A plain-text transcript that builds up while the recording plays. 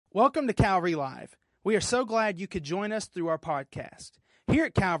Welcome to Calvary Live. We are so glad you could join us through our podcast. Here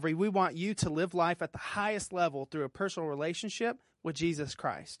at Calvary, we want you to live life at the highest level through a personal relationship with Jesus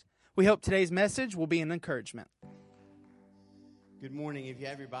Christ. We hope today's message will be an encouragement. Good morning. If you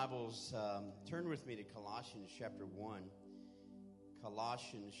have your Bibles, turn with me to Colossians chapter 1.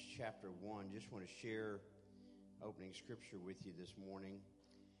 Colossians chapter 1. Just want to share opening scripture with you this morning.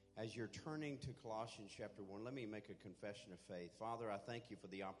 As you're turning to Colossians chapter 1, let me make a confession of faith. Father, I thank you for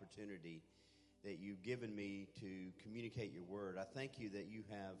the opportunity that you've given me to communicate your word. I thank you that you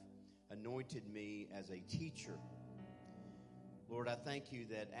have anointed me as a teacher. Lord, I thank you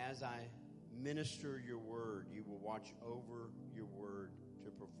that as I minister your word, you will watch over your word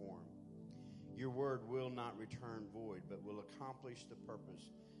to perform. Your word will not return void, but will accomplish the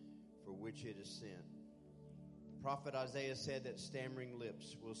purpose for which it is sent. Prophet Isaiah said that stammering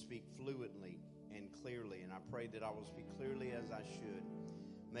lips will speak fluently and clearly, and I pray that I will speak clearly as I should,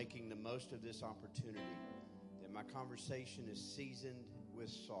 making the most of this opportunity, that my conversation is seasoned with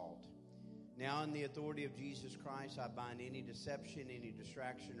salt. Now, in the authority of Jesus Christ, I bind any deception, any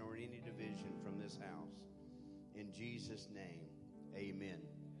distraction, or any division from this house. In Jesus' name, amen.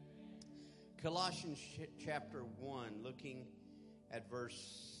 Colossians chapter 1, looking at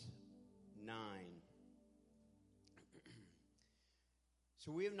verse 9.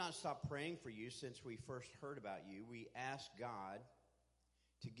 So we have not stopped praying for you since we first heard about you. We ask God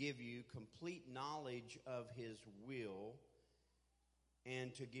to give you complete knowledge of His will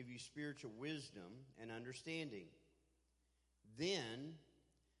and to give you spiritual wisdom and understanding. Then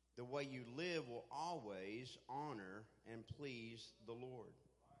the way you live will always honor and please the Lord.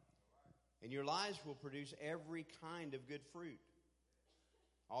 And your lives will produce every kind of good fruit.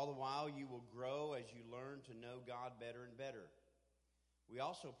 All the while you will grow as you learn to know God better and better. We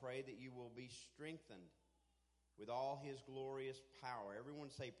also pray that you will be strengthened with all His glorious power. Everyone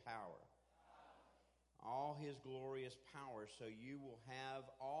say power. All His glorious power, so you will have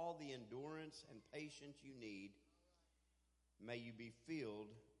all the endurance and patience you need. May you be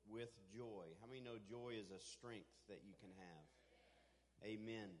filled with joy. How many know joy is a strength that you can have?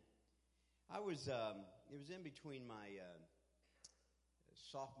 Amen. It was in between my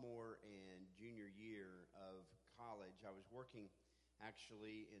sophomore and junior year of college. I was working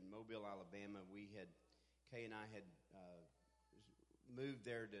actually in Mobile, Alabama. Kay and I had moved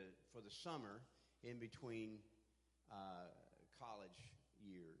there for the summer in between college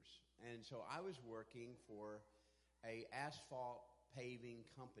years. And so I was working for a asphalt paving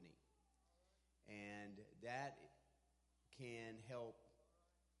company. And that can help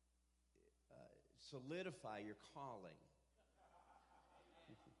solidify your calling.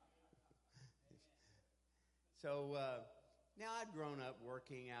 So now I'd grown up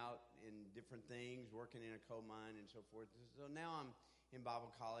working out in different things, working in a coal mine and so forth. So now I'm in Bible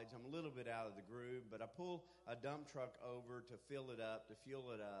college. I'm a little bit out of the groove, but I pull a dump truck over to fill it up, to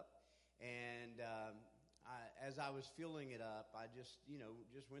fuel it up. And as I was filling it up, I just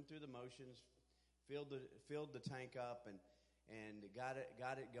went through the motions, filled the tank up, and got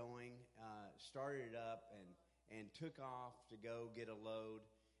it going, started it up, and took off to go get a load.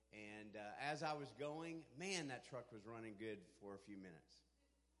 And as I was going, man, that truck was running good for a few minutes.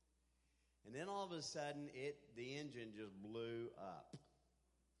 And then all of a sudden, the engine just blew up.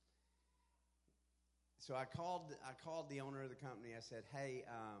 So I called the owner of the company. I said, "Hey,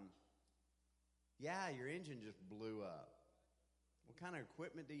 yeah, your engine just blew up. What kind of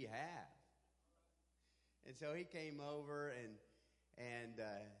equipment do you have?" And so he came over and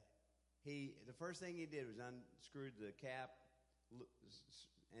the first thing he did was unscrewed the cap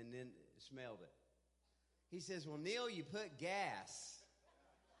and then smelled it. He says, "Well, Neil, you put gas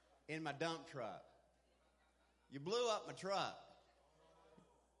in my dump truck. You blew up my truck."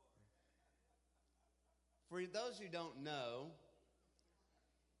 For those who don't know,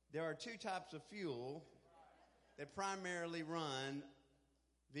 there are two types of fuel that primarily run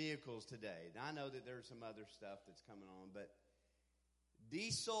vehicles today. Now, I know that there's some other stuff that's coming on, but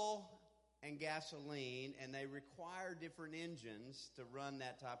diesel and gasoline, and they require different engines to run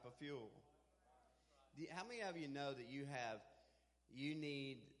that type of fuel. How many of you know that you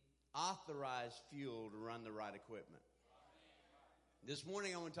need authorized fuel to run the right equipment? This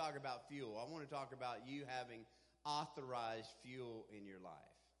morning I want to talk about fuel. I want to talk about you having authorized fuel in your life.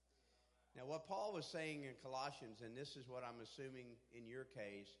 Now, what Paul was saying in Colossians, and this is what I'm assuming in your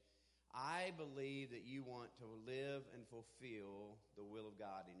case, I believe that you want to live and fulfill the will of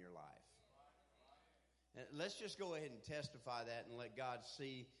God in your life. And let's just go ahead and testify that and let God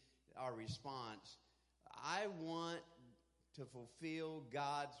see our response. I want to fulfill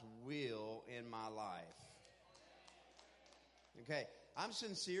God's will in my life. Okay, I'm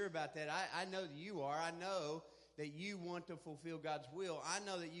sincere about that. I know that you are. I know that you want to fulfill God's will. I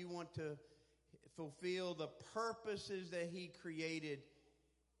know that you want to fulfill the purposes that He created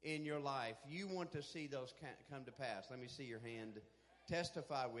in your life. You want to see those come to pass. Let me see your hand.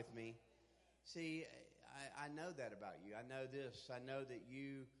 Testify with me. See, I know that about you. I know this. I know that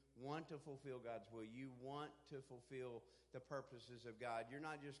you want to fulfill God's will. You want to fulfill the purposes of God. You're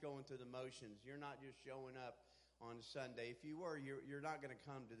not just going through the motions. You're not just showing up on Sunday. If you were, you're not going to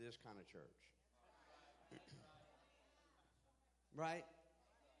come to this kind of church. Right?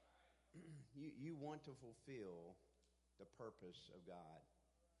 You want to fulfill the purpose of God.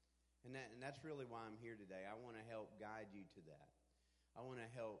 And that's really why I'm here today. I want to help guide you to that. I want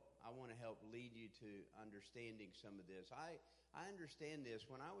to help lead you to understanding some of this. I understand this.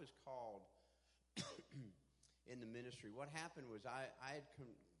 When I was called in the ministry, what happened was I had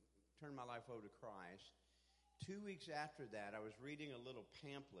turned my life over to Christ. 2 weeks after that, I was reading a little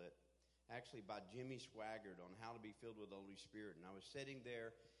pamphlet, actually by Jimmy Swaggart, on how to be filled with the Holy Spirit. And I was sitting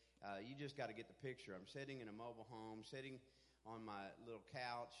there. You just got to get the picture. I'm sitting in a mobile home, sitting on my little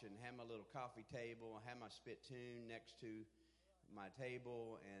couch and have my little coffee table. I have my spittoon next to my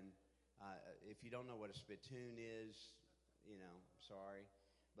table. And if you don't know what a spittoon is, sorry.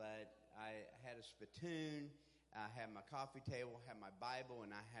 But I had a spittoon. I have my coffee table, have my Bible,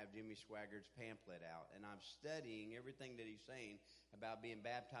 and I have Jimmy Swaggart's pamphlet out. And I'm studying everything that he's saying about being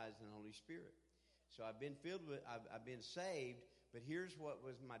baptized in the Holy Spirit. So I've been I've been saved, but here's what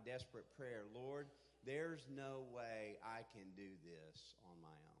was my desperate prayer. Lord, there's no way I can do this on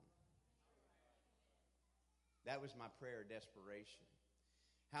my own. That was my prayer of desperation.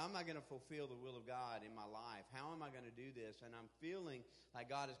 How am I going to fulfill the will of God in my life? How am I going to do this? And I'm feeling like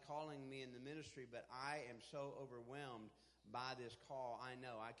God is calling me in the ministry, but I am so overwhelmed by this call. I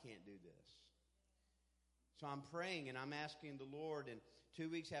know I can't do this. So I'm praying and I'm asking the Lord, and 2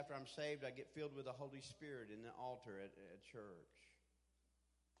 weeks after I'm saved, I get filled with the Holy Spirit in the altar at church.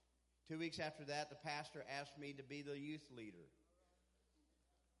 2 weeks after that, the pastor asked me to be the youth leader.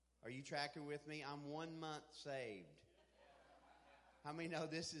 Are you tracking with me? I'm 1 month saved. How many know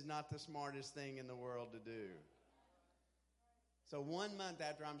this is not the smartest thing in the world to do? So 1 month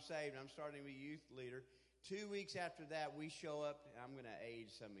after I'm saved, I'm starting to be youth leader. 2 weeks after that, we show up. I'm going to age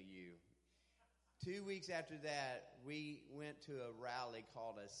some of you. 2 weeks after that, we went to a rally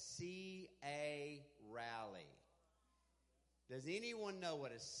called a CA rally. Does anyone know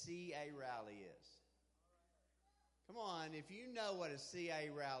what a CA rally is? Come on, if you know what a CA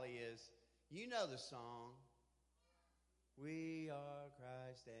rally is, you know the song. We are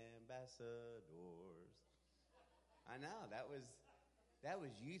Christ ambassadors. I know, that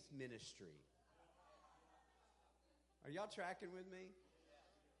was youth ministry. Are y'all tracking with me?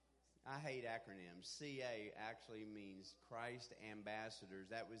 I hate acronyms. CA actually means Christ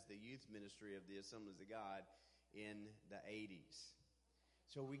Ambassadors. That was the youth ministry of the Assemblies of God in the 80s.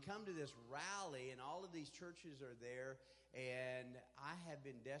 So we come to this rally, and all of these churches are there, and I have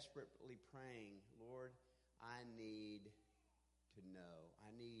been desperately praying, Lord, I need to know. I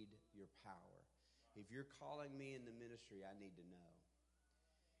need your power. If you're calling me in the ministry, I need to know.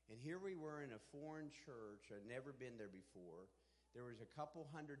 And here we were in a foreign church. I'd never been there before. There was a couple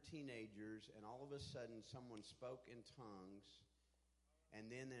hundred teenagers, and all of a sudden someone spoke in tongues, and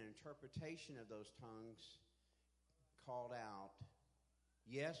then an interpretation of those tongues called out,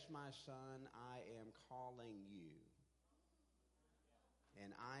 "Yes, my son, I am calling you,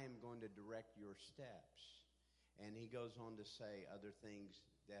 and I am going to direct your steps." And he goes on to say other things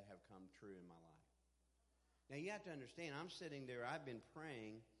that have come true in my life. Now, you have to understand, I'm sitting there, I've been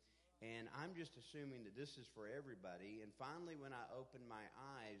praying, and I'm just assuming that this is for everybody. And finally, when I opened my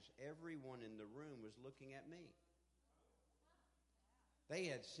eyes, everyone in the room was looking at me. They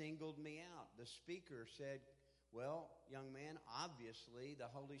had singled me out. The speaker said, "Well, young man, obviously the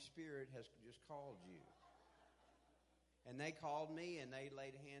Holy Spirit has just called you." And they called me and they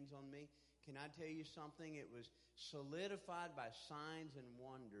laid hands on me. Can I tell you something? It was solidified by signs and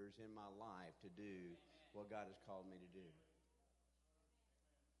wonders in my life to do what God has called me to do.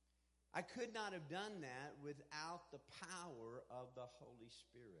 I could not have done that without the power of the Holy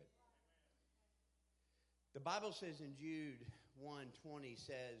Spirit. The Bible says in Jude 1:20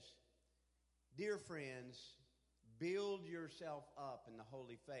 says, "Dear friends, build yourself up in the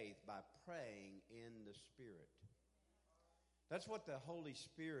holy faith by praying in the Spirit." That's what the Holy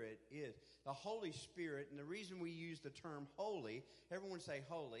Spirit is. The Holy Spirit, and the reason we use the term holy, everyone say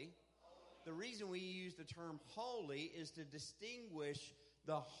holy. The reason we use the term holy is to distinguish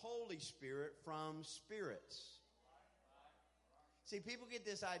the Holy Spirit from spirits. See, people get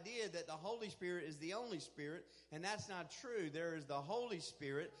this idea that the Holy Spirit is the only Spirit, and that's not true. There is the Holy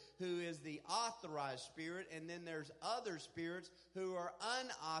Spirit, who is the authorized Spirit, and then there's other spirits who are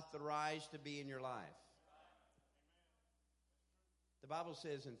unauthorized to be in your life. The Bible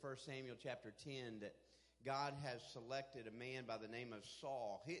says in 1 Samuel chapter 10 that God has selected a man by the name of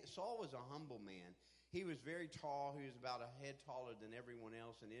Saul. Saul was a humble man. He was very tall. He was about a head taller than everyone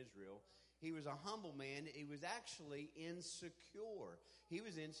else in Israel. He was a humble man. He was actually insecure. He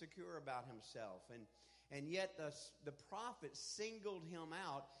was insecure about himself. And yet the prophet singled him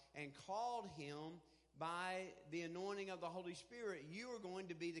out and called him by the anointing of the Holy Spirit. You are going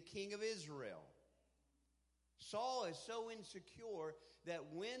to be the king of Israel. Saul is so insecure that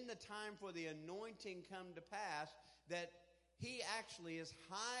when the time for the anointing come to pass, that he actually is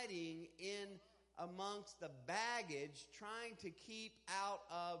hiding in amongst the baggage, trying to keep out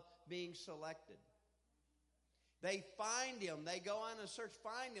of being selected. They find him. They go on a search,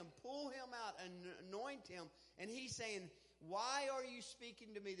 find him, pull him out, and anoint him. And he's saying, why are you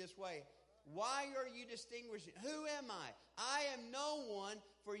speaking to me this way? Why are you distinguishing? Who am I? I am no one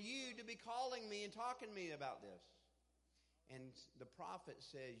for you to be calling me and talking to me about this. And the prophet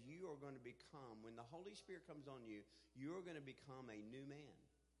says, you are going to become, when the Holy Spirit comes on you, you are going to become a new man.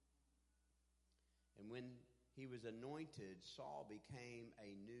 And when he was anointed, Saul became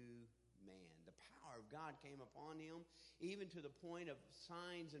a new man. The power of God came upon him, even to the point of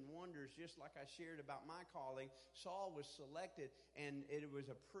signs and wonders, just like I shared about my calling. Saul was selected, and it was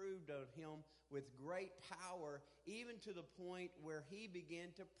approved of him with great power, even to the point where he began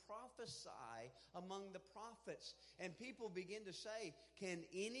to prophesy among the prophets. And people begin to say, can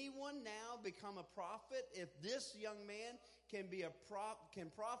anyone now become a prophet? If this young man can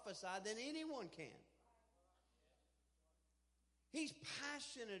prophesy, then anyone can. He's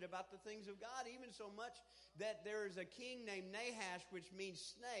passionate about the things of God, even so much that there is a king named Nahash, which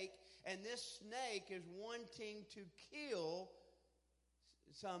means snake, and this snake is wanting to kill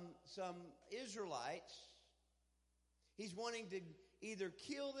some Israelites. He's wanting to either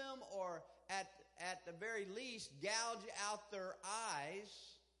kill them or at the very least gouge out their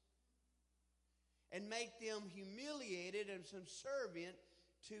eyes and make them humiliated and subservient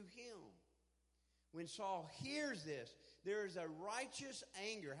to him. When Saul hears this, there is a righteous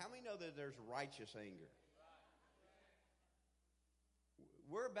anger. How many know that there's righteous anger?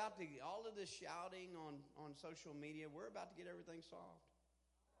 We're about to, all of this shouting on social media, we're about to get everything solved.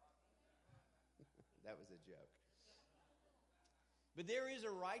 That was a joke. But there is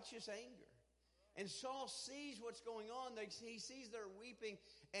a righteous anger. And Saul sees what's going on. He sees they're weeping,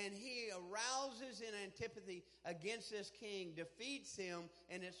 and he arouses in antipathy against this king, defeats him,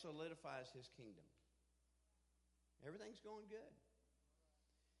 and it solidifies his kingdom. Everything's going good.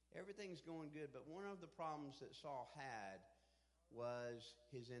 Everything's going good. But one of the problems that Saul had was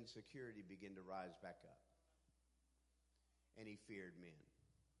his insecurity began to rise back up. And he feared men.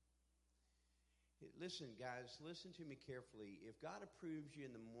 Listen, guys, listen to me carefully. If God approves you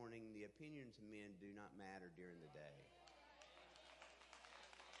in the morning, the opinions of men do not matter during the day.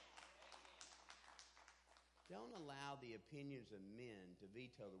 Don't allow the opinions of men to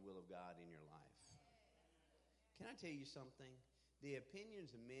veto the will of God in your life. Can I tell you something? The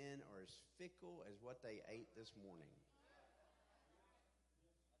opinions of men are as fickle as what they ate this morning.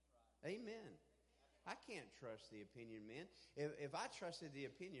 Amen. I can't trust the opinion of men. If I trusted the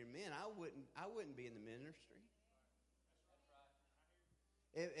opinion of men, I wouldn't be in the ministry.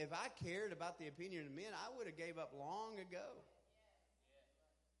 If I cared about the opinion of men, I would have gave up long ago.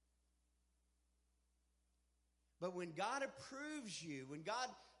 But when God approves you, when God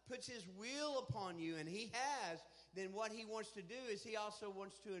puts his will upon you, and he has, then what he wants to do is he also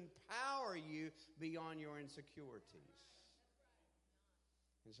wants to empower you beyond your insecurities.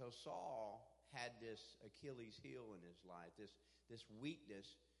 And so Saul had this Achilles heel in his life, this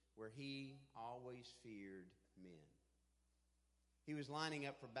weakness where he always feared men. He was lining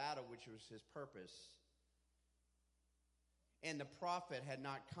up for battle, which was his purpose. And the prophet had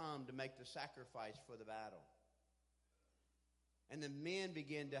not come to make the sacrifice for the battle. And the men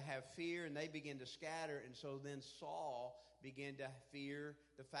began to have fear, and they began to scatter. And so then Saul began to fear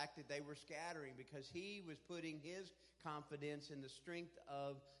the fact that they were scattering, because he was putting his confidence in the strength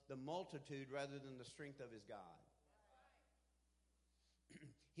of the multitude rather than the strength of his God.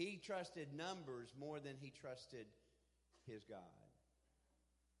 He trusted numbers more than he trusted his God.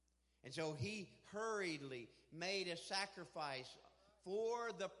 And so he hurriedly made a sacrifice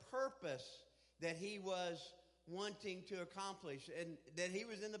for the purpose that he was wanting to accomplish and that he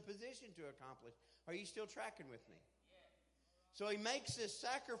was in the position to accomplish. Are you still tracking with me? So he makes this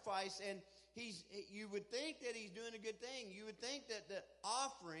sacrifice, and you would think that he's doing a good thing. You would think that the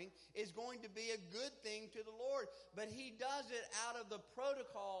offering is going to be a good thing to the Lord. But he does it out of the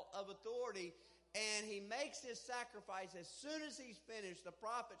protocol of authority, and he makes this sacrifice. As soon as he's finished, the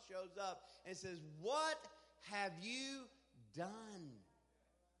prophet shows up and says, "What have you done?"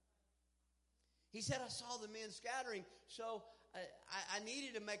 He said, "I saw the men scattering, so I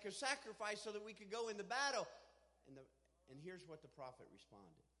needed to make a sacrifice so that we could go into battle." And here's what the prophet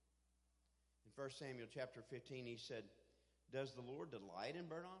responded. In 1 Samuel chapter 15, he said, "Does the Lord delight in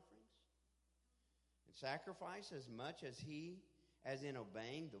burnt offerings and sacrifice as much as in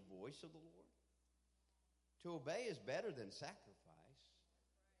obeying the voice of the Lord? To obey is better than sacrifice.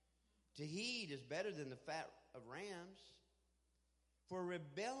 To heed is better than the fat of rams. For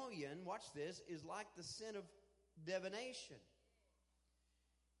rebellion," watch this, "is like the sin of divination,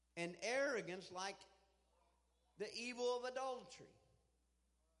 and arrogance like the evil of adultery.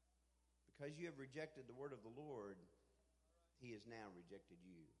 Because you have rejected the word of the Lord, he has now rejected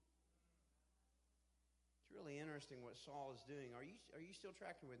you." It's really interesting what Saul is doing. Are you still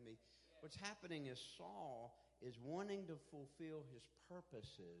tracking with me? What's happening is Saul is wanting to fulfill his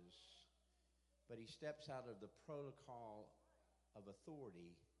purposes, but he steps out of the protocol of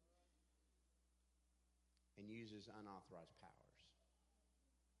authority and uses unauthorized powers.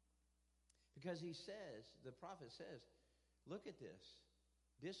 Because the prophet says, look at this.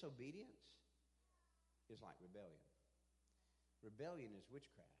 Disobedience is like rebellion. Rebellion is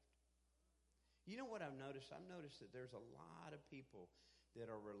witchcraft. You know what I've noticed? I've noticed that there's a lot of people that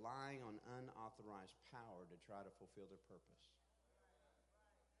are relying on unauthorized power to try to fulfill their purpose.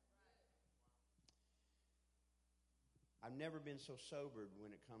 I've never been so sobered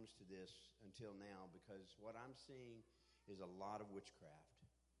when it comes to this until now, because what I'm seeing is a lot of witchcraft.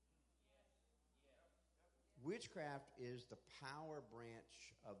 Witchcraft is the power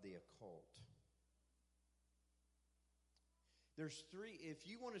branch of the occult. There's three. If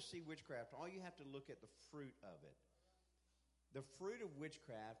you want to see witchcraft, all you have to look at the fruit of it. The fruit of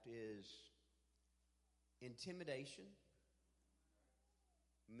witchcraft is intimidation,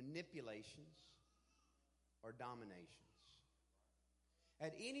 manipulations, or dominations.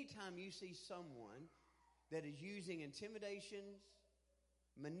 At any time you see someone that is using intimidations,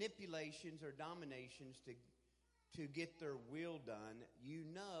 manipulations, or dominations to get their will done, you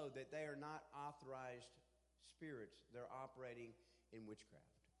know that they are not authorized spirits. They're operating in witchcraft.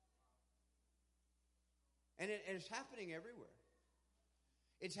 And it's happening everywhere.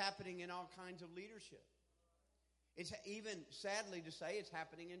 It's happening in all kinds of leadership. It's even, sadly to say, it's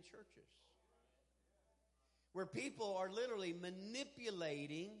happening in churches, where people are literally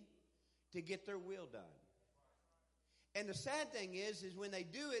manipulating to get their will done. And the sad thing is when they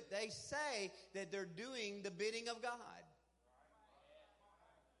do it, they say that they're doing the bidding of God.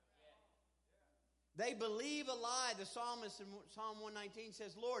 They believe a lie. The psalmist in Psalm 119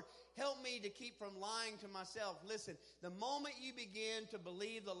 says, "Lord, help me to keep from lying to myself." Listen, the moment you begin to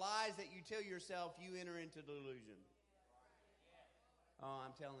believe the lies that you tell yourself, you enter into delusion. Oh,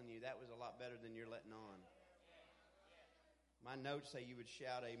 I'm telling you, that was a lot better than you're letting on. My notes say you would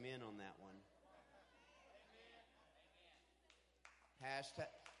shout amen on that one.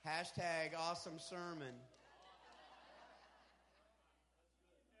 Hashtag awesome sermon.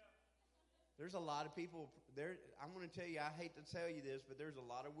 There's a lot of people there. I'm going to tell you, I hate to tell you this, but there's a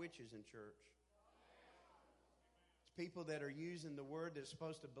lot of witches in church. It's people that are using the word that's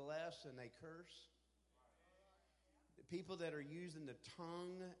supposed to bless and they curse. The people that are using the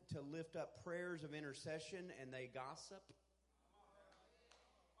tongue to lift up prayers of intercession and they gossip.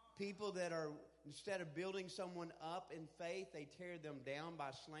 People that are, instead of building someone up in faith, they tear them down by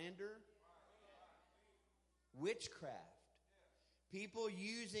slander. Witchcraft. People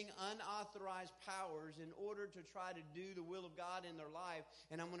using unauthorized powers in order to try to do the will of God in their life.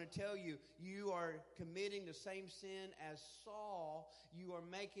 And I'm going to tell you, you are committing the same sin as Saul. You are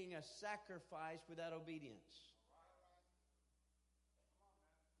making a sacrifice without obedience.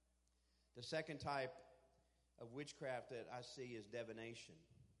 The second type of witchcraft that I see is divination.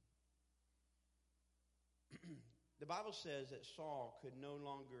 The Bible says that Saul could no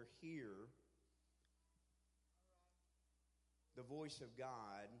longer hear the voice of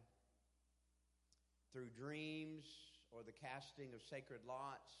God through dreams or the casting of sacred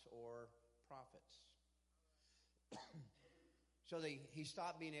lots or prophets. So he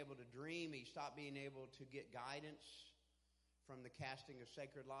stopped being able to dream. He stopped being able to get guidance from the casting of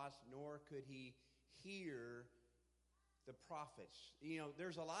sacred lots, nor could he hear the prophets. You know,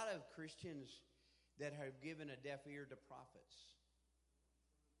 there's a lot of Christians that have given a deaf ear to prophets.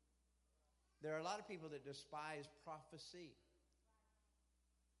 There are a lot of people that despise prophecy.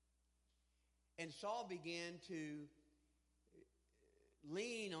 And Saul began to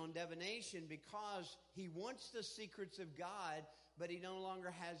lean on divination because he wants the secrets of God, but he no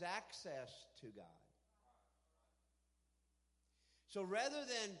longer has access to God. So rather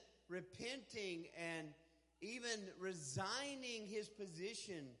than repenting and even resigning his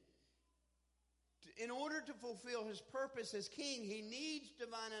position in order to fulfill his purpose as king, he needs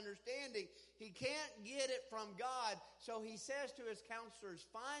divine understanding. He can't get it from God, so he says to his counselors,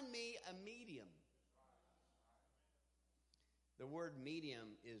 find me a medium. The word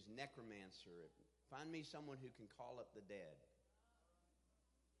medium is necromancer. Find me someone who can call up the dead.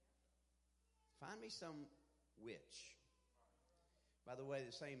 Find me some witch. By the way,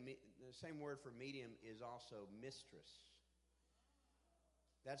 the same word for medium is also mistress.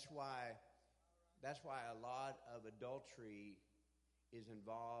 That's why a lot of adultery is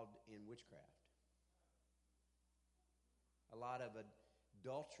involved in witchcraft. A lot of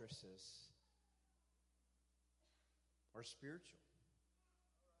adulteresses are spiritual.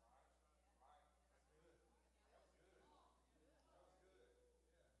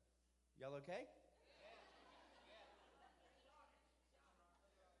 Y'all okay?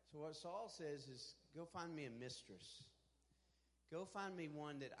 So what Saul says is, go find me a mistress. Go find me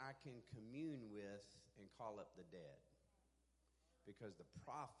one that I can commune with and call up the dead. Because the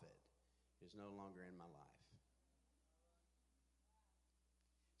prophet is no longer in my life.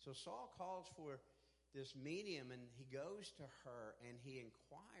 So Saul calls for this medium, and he goes to her and he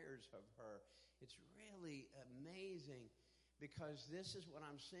inquires of her. It's really amazing because this is what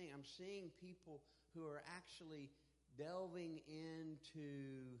I'm seeing. I'm seeing people who are actually delving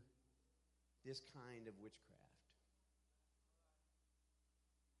into this kind of witchcraft.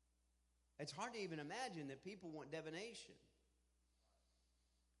 It's hard to even imagine that people want divination.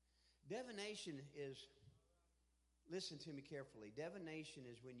 Divination is, listen to me carefully, divination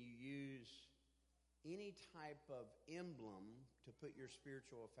is when you use any type of emblem to put your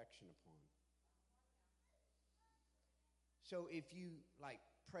spiritual affection upon. So if you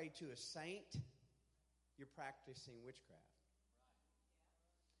pray to a saint, you're practicing witchcraft.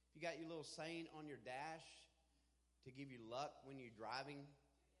 If you got your little saint on your dash to give you luck when you're driving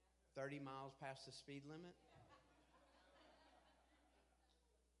 30 miles past the speed limit,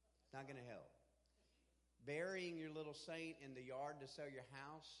 it's not going to help. Burying your little saint in the yard to sell your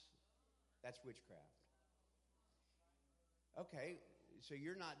house, that's witchcraft. Okay, so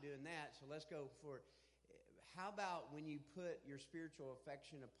you're not doing that, so let's go for, how about when you put your spiritual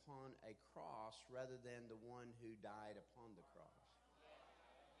affection upon a cross rather than the one who died upon the cross?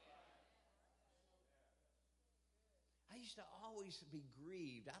 I used to always be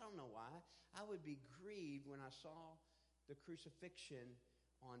grieved. I don't know why. I would be grieved when I saw the crucifixion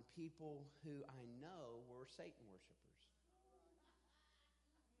on people who I know were Satan worshipers.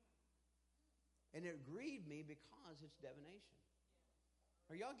 And it grieved me because it's divination.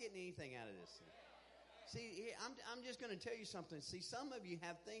 Are y'all getting anything out of this? See, I'm just going to tell you something. See, some of you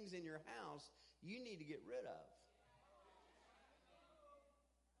have things in your house you need to get rid of.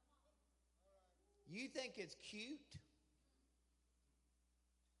 You think it's cute?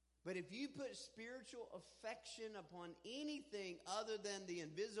 But if you put spiritual affection upon anything other than the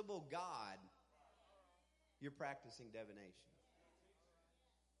invisible God, you're practicing divination.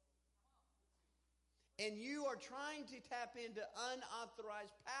 And you are trying to tap into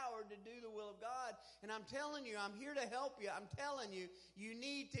unauthorized power to do the will of God. And I'm telling you, I'm here to help you. I'm telling you, you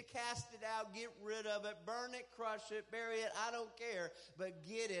need to cast it out, get rid of it, burn it, crush it, bury it. I don't care. But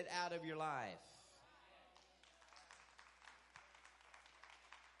get it out of your life.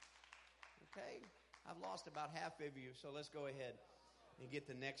 Okay? I've lost about half of you, so let's go ahead and get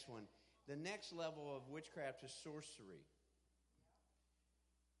the next one. The next level of witchcraft is sorcery.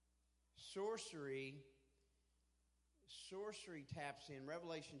 Sorcery taps in.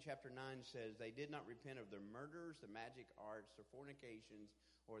 Revelation chapter 9 says they did not repent of their murders, their magic arts, their fornications,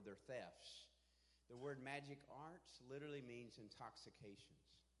 or their thefts. The word magic arts literally means intoxications.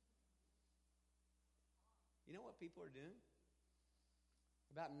 You know what people are doing?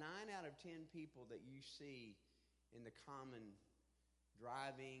 About 9 out of 10 people that you see in the common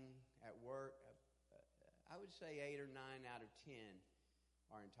driving, at work, I would say 8 or 9 out of 10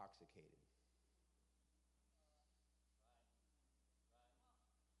 are intoxicated.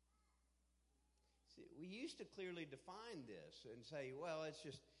 See, we used to clearly define this and say, well, it's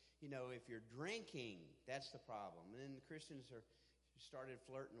just, if you're drinking, that's the problem. And then the Christians started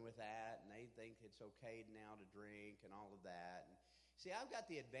flirting with that, and they think it's okay now to drink and all of that. And see, I've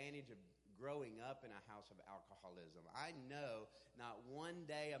got the advantage of growing up in a house of alcoholism. I know not one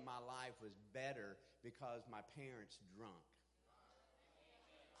day of my life was better because my parents drunk.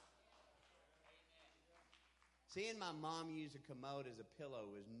 Seeing my mom use a commode as a pillow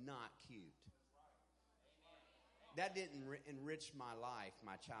was not cute. That didn't enrich my life,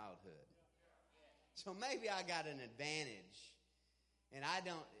 my childhood. So maybe I got an advantage. And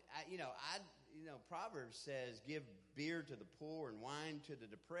Proverbs says, give beer to the poor and wine to the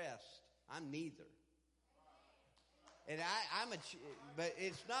depressed. I'm neither. And but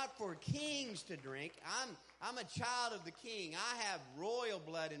it's not for kings to drink. I'm a child of the King. I have royal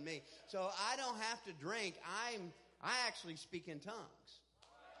blood in me, so I don't have to drink. I actually speak in tongues.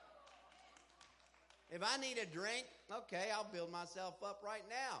 If I need a drink, okay, I'll build myself up right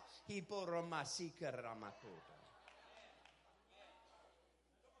now.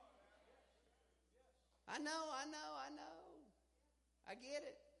 I know. I get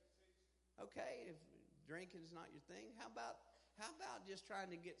it. Okay, if drinking's not your thing, how about just trying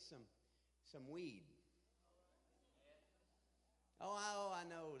to get some weed? Oh, I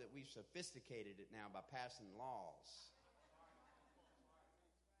know that we've sophisticated it now by passing laws.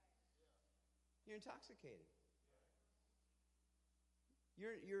 You're intoxicated.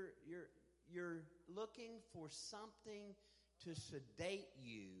 You're looking for something to sedate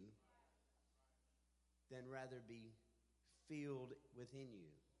you than rather be filled within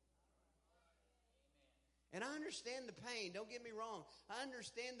you. And I understand the pain. Don't get me wrong. I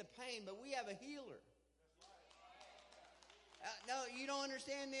understand the pain, but we have a healer. No, you don't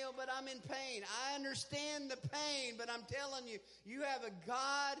understand, Neil, but I'm in pain. I understand the pain, but I'm telling you, you have a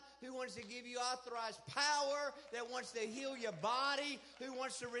God who wants to give you authorized power, that wants to heal your body, who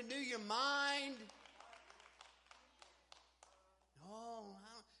wants to renew your mind. Oh,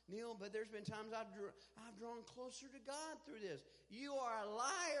 Neil, but there's been times I've drawn closer to God through this. You are a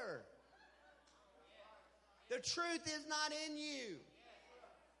liar. The truth is not in you.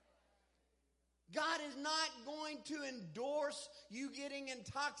 God is not going to endorse you getting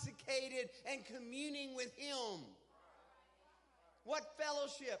intoxicated and communing with Him. What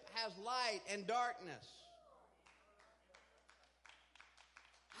fellowship has light and darkness?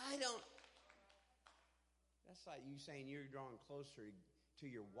 That's like you saying you're drawing closer to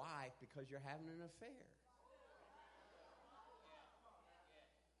your wife because you're having an affair.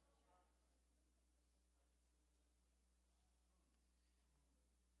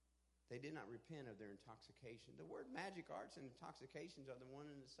 They did not repent of their intoxication. The word magic arts and intoxications are the one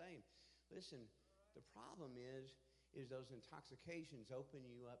and the same. Listen, the problem is those intoxications open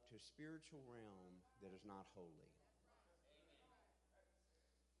you up to a spiritual realm that is not holy.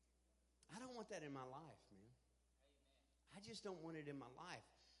 I don't want that in my life, man. I just don't want it in my life.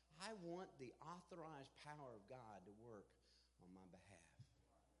 I want the authorized power of God to work on my behalf.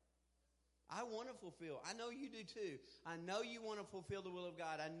 I want to fulfill. I know you do too. I know you want to fulfill the will of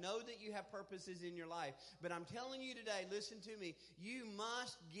God. I know that you have purposes in your life. But I'm telling you today, listen to me, you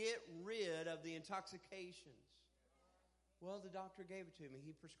must get rid of the intoxications. Well, the doctor gave it to me.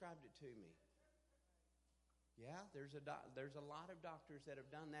 He prescribed it to me. Yeah, there's a lot of doctors that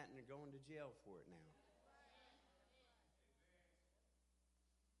have done that and are going to jail for it now.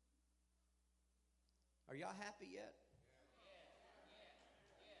 Are y'all happy yet?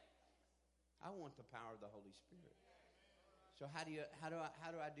 I want the power of the Holy Spirit. So how do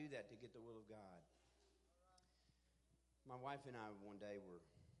I do that to get the will of God? My wife and I one day were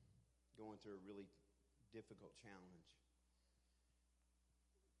going through a really difficult challenge.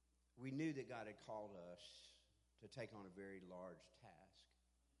 We knew that God had called us to take on a very large task.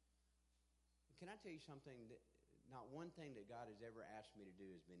 Can I tell you something? That not one thing that God has ever asked me to do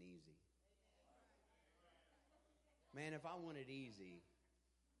has been easy. Man, if I wanted easy,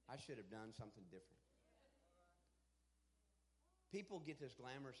 I should have done something different. People get this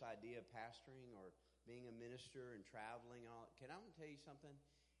glamorous idea of pastoring or being a minister and traveling. Can I tell you something?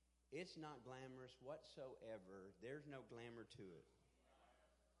 It's not glamorous whatsoever. There's no glamour to it.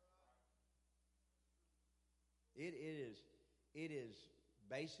 It is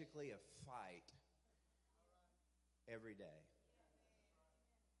basically a fight every day.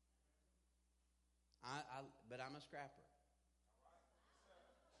 But I'm a scrapper.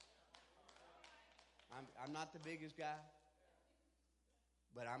 I'm not the biggest guy,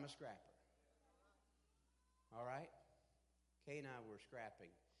 but I'm a scrapper. All right? Kay and I were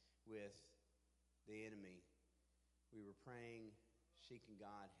scrapping with the enemy. We were praying, seeking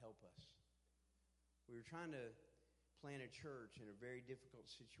God, help us. We were trying to plant a church in a very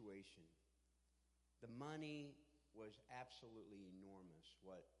difficult situation. The money was absolutely enormous,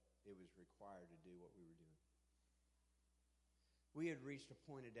 what it was required to do what we were doing. We had reached a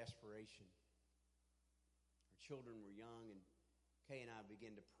point of desperation. Children were young, and Kay and I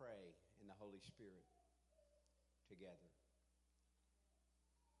began to pray in the Holy Spirit together.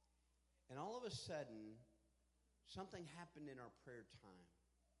 And all of a sudden, something happened in our prayer time.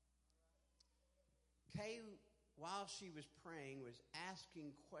 Kay, while she was praying, was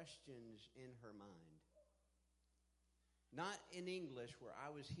asking questions in her mind. Not in English where I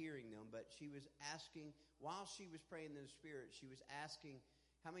was hearing them, but she was asking, while she was praying in the Spirit, she was asking,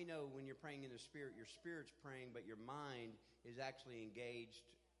 how many know when you're praying in the Spirit, your spirit's praying, but your mind is actually engaged,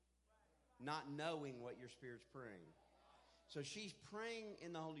 not knowing what your spirit's praying. So she's praying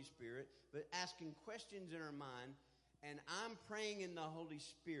in the Holy Spirit, but asking questions in her mind, and I'm praying in the Holy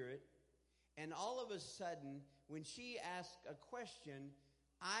Spirit, and all of a sudden, when she asked a question,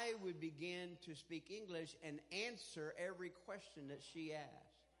 I would begin to speak English and answer every question that she asked.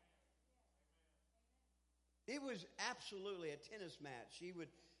 It was absolutely a tennis match. She would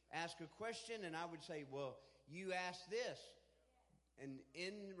ask a question, and I would say, well, you asked this. And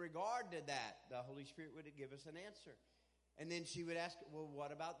in regard to that, the Holy Spirit would give us an answer. And then she would ask, well,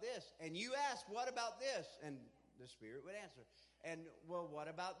 what about this? And you asked, what about this? And the Spirit would answer. And, well, what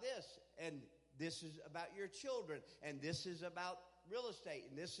about this? And this is about your children. And this is about real estate.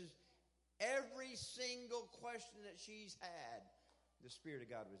 And this is every single question that she's had, the Spirit of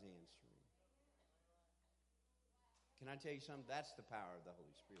God was answering. Can I tell you something? That's the power of the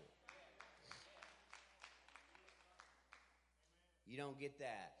Holy Spirit. You don't get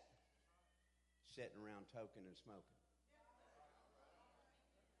that sitting around toking and smoking.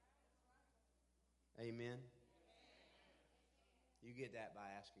 Amen? You get that by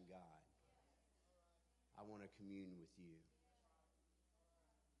asking God, I want to commune with you.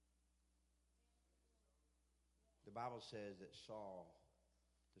 The Bible says that Saul,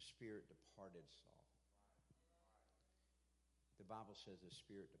 the Spirit departed Saul. The Bible says the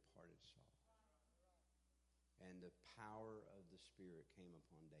Spirit departed Saul. And the power of the Spirit came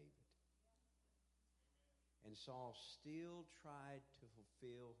upon David. And Saul still tried to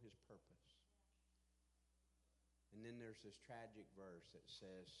fulfill his purpose. And then there's this tragic verse that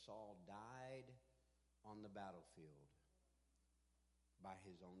says Saul died on the battlefield by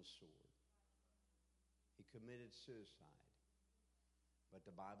his own sword. He committed suicide. But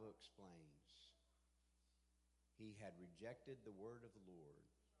the Bible explains he had rejected the word of the Lord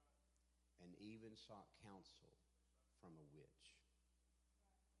and even sought counsel from a witch.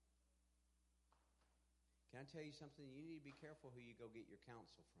 Can I tell you something? You need to be careful who you go get your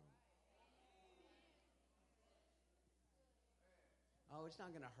counsel from. Oh, it's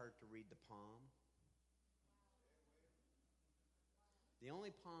not going to hurt to read the palm. The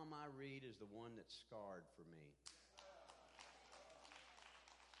only palm I read is the one that's scarred for me.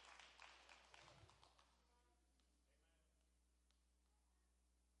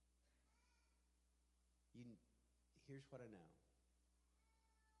 Here's what I know.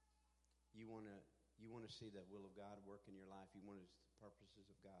 You want to see the will of God work in your life. You want the purposes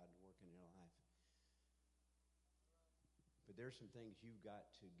of God to work in your life. But there's some things you've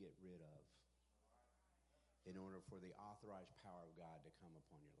got to get rid of in order for the authorized power of God to come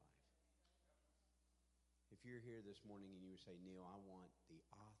upon your life. If you're here this morning and you say, Neil, I want the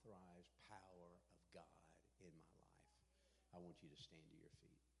authorized power of God in my life, I want you to stand to your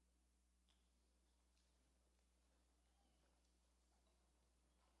feet.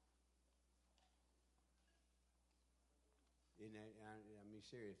 And I mean,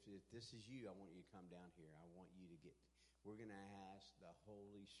 serious. If this is you, I want you to come down here. I want you to we're going to ask the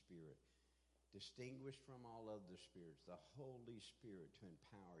Holy Spirit, distinguished from all other spirits, the Holy Spirit to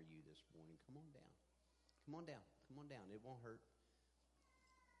empower you this morning. Come on down. Come on down. Come on down. It won't hurt.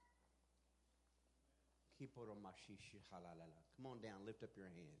 Come on down. Lift up your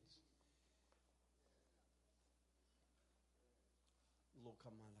hands.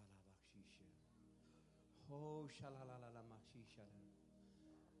 Oh,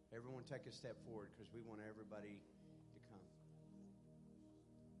 everyone take a step forward because we want everybody to come.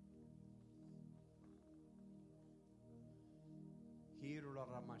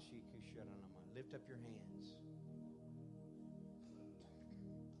 Lift up your hands.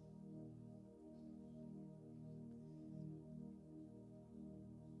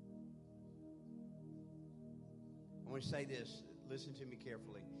 I want to say this. Listen to me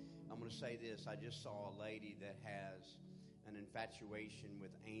carefully. I'm going to say this. I just saw a lady that has an infatuation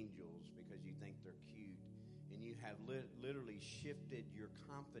with angels because you think they're cute. And you have literally shifted your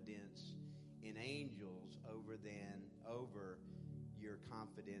confidence in angels over your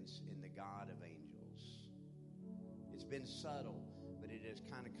confidence in the God of angels. It's been subtle, but it has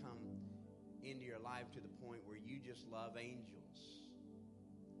kind of come into your life to the point where you just love angels.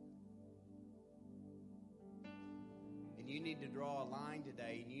 And you need to draw a line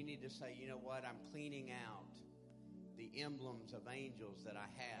today, and you need to say, you know what, I'm cleaning out the emblems of angels that I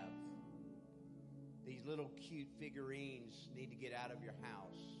have. These little cute figurines need to get out of your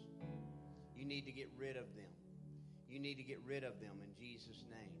house. You need to get rid of them. You need to get rid of them in Jesus'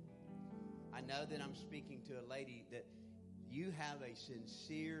 name. I know that I'm speaking to a lady that you have a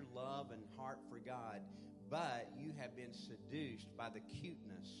sincere love and heart for God, but you have been seduced by the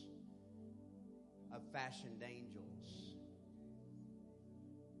cuteness of fashioned angels.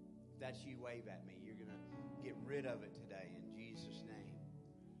 If that's you, wave at me. You're going to get rid of it today in Jesus' name.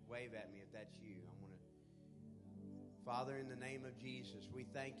 Wave at me if that's you. Father, in the name of Jesus, we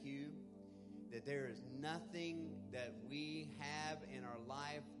thank you that there is nothing that we have in our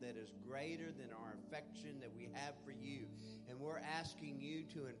life that is greater than our affection that we have for you. And we're asking you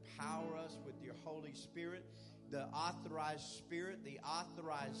to empower us with your Holy Spirit, the authorized spirit, the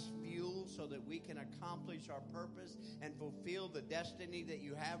authorized fuel, so that we can accomplish our purpose and fulfill the destiny that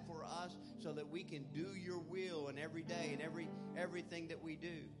you have for us, so that we can do your will in every day and everything that we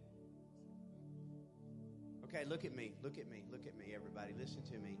do. Okay, look at me, everybody. Listen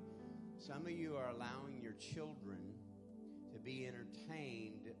to me. Some of you are allowing your children to be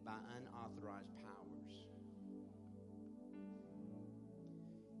entertained by unauthorized powers.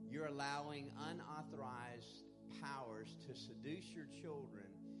 You're allowing unauthorized powers to seduce your children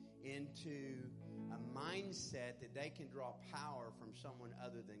into a mindset that they can draw power from someone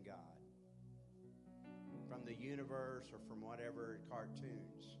other than God, from the universe or from whatever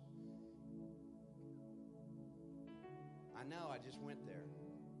cartoons. I know, I just went there.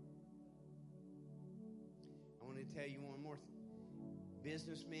 I want to tell you one more thing.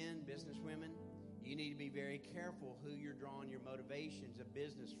 Businessmen, businesswomen, you need to be very careful who you're drawing your motivations of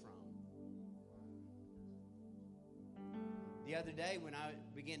business from. The other day when I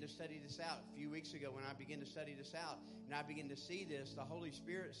began to study this out, a few weeks ago when I began to study this out, and I began to see this, the Holy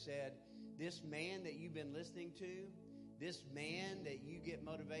Spirit said, this man that you've been listening to, this man that you get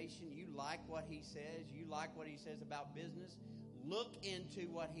motivation, you like what he says, you like what he says about business, look into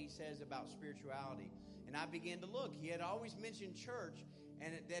what he says about spirituality. And I began to look. He had always mentioned church,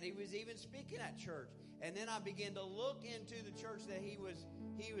 and that he was even speaking at church. And then I began to look into the church that he was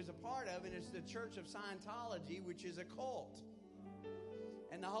a part of, and it's the Church of Scientology, which is a cult.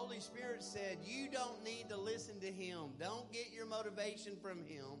 And the Holy Spirit said, you don't need to listen to him. Don't get your motivation from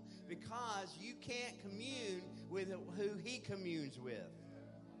him, because you can't commune with who he communes with.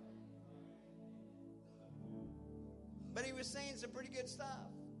 But he was saying some pretty good stuff.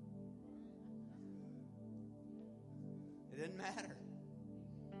 It didn't matter.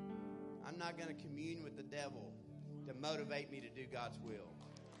 I'm not going to commune with the devil to motivate me to do God's will.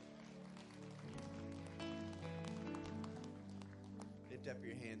 Lift up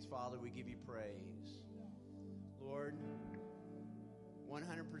your hands. Father, we give you praise. Lord,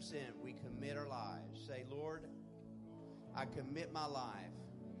 100% we commit our lives. Say, Lord, I commit my life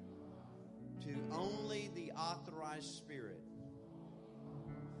to only the authorized Spirit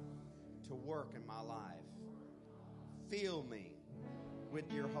to work in my life. Fill me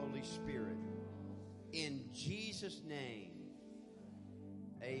with your Holy Spirit. In Jesus' name,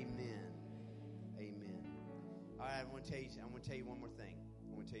 amen. Amen. All right, I want to tell you one more thing.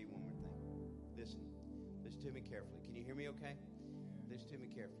 Listen to me carefully. Can you hear me okay? Listen to me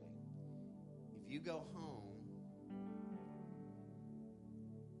carefully. If you go home,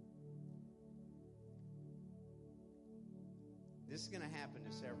 this is going to happen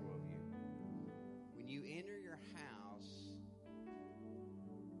to several of you. When you enter your house,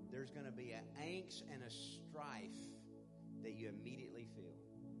 there's going to be an angst and a strife that you immediately feel.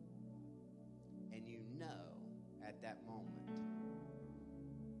 And you know at that moment,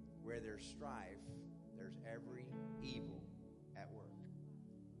 where there's strife, there's every evil at work.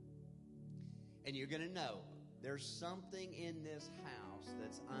 And you're going to know there's something in this house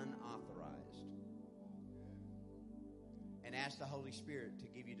that's unauthorized. And ask the Holy Spirit to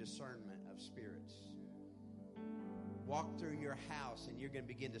give you discernment of spirits. Walk through your house and you're going to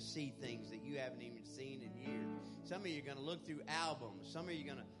begin to see things that you haven't even seen in years. Some of you are going to look through albums. Some of you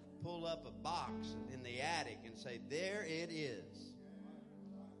are going to pull up a box in the attic and say, there it is.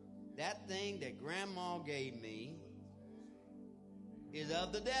 That thing that Grandma gave me is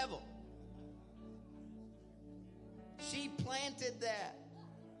of the devil. She planted that.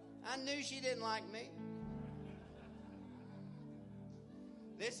 I knew she didn't like me.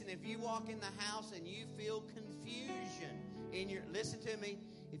 Listen, if you walk in the house and you feel confusion listen to me,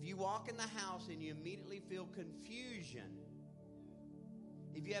 if you walk in the house and you immediately feel confusion,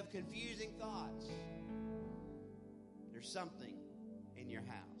 if you have confusing thoughts, there's something in your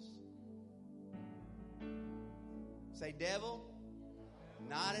house. Say, devil,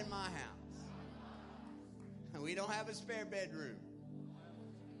 not in my house. We don't have a spare bedroom.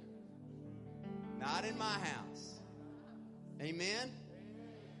 Not in my house. Amen?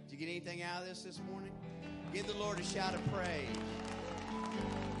 Did you get anything out of this morning? Give the Lord a shout of praise.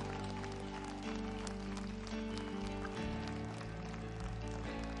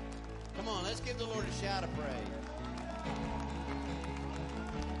 Come on, let's give the Lord a shout of praise.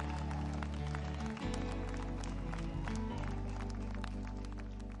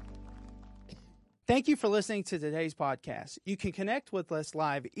 Thank you for listening to today's podcast. You can connect with us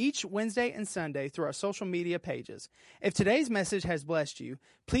live each Wednesday and Sunday through our social media pages. If today's message has blessed you,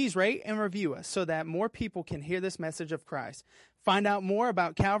 please rate and review us so that more people can hear this message of Christ. Find out more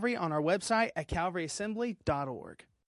about Calvary on our website at calvaryassembly.org.